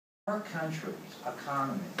Our country's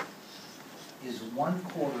economy is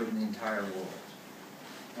 1/4 in the entire world.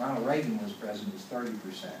 Ronald Reagan was president, it was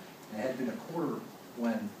 30%. And it had been 1/4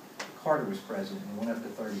 when Carter was president, and it went up to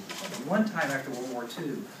 30%. At one time after World War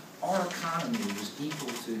II, our economy was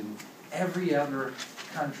equal to every other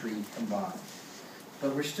country combined.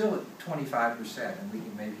 But we're still at 25%, and we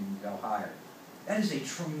can maybe go higher. That is a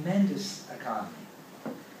tremendous economy.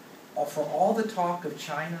 For all the talk of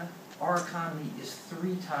China, our economy is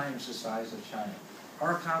 3 times the size of China.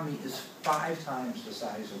 Our economy is 5 times the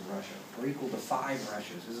size of Russia. We're equal to 5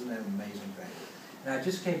 Russias. Isn't that an amazing thing? And I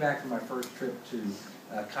just came back from my first trip to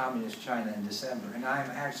communist China in December, and I'm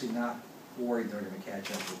actually not worried they're going to catch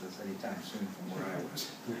up with us anytime soon from where I was.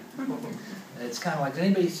 It's kind of like, has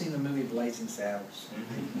anybody seen the movie Blazing Saddles?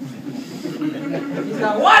 He's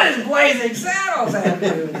like, what does Blazing Saddles have to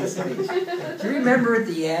do with this speech? Do you remember at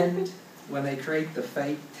the end when they create the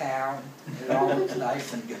fake town, and it all looks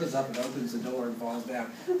nice, and it goes up and opens the door and falls down?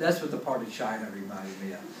 That's what the part of China reminded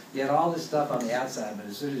me of. You had all this stuff on the outside, but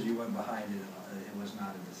as soon as you went behind it, it was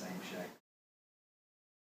not in the same shape.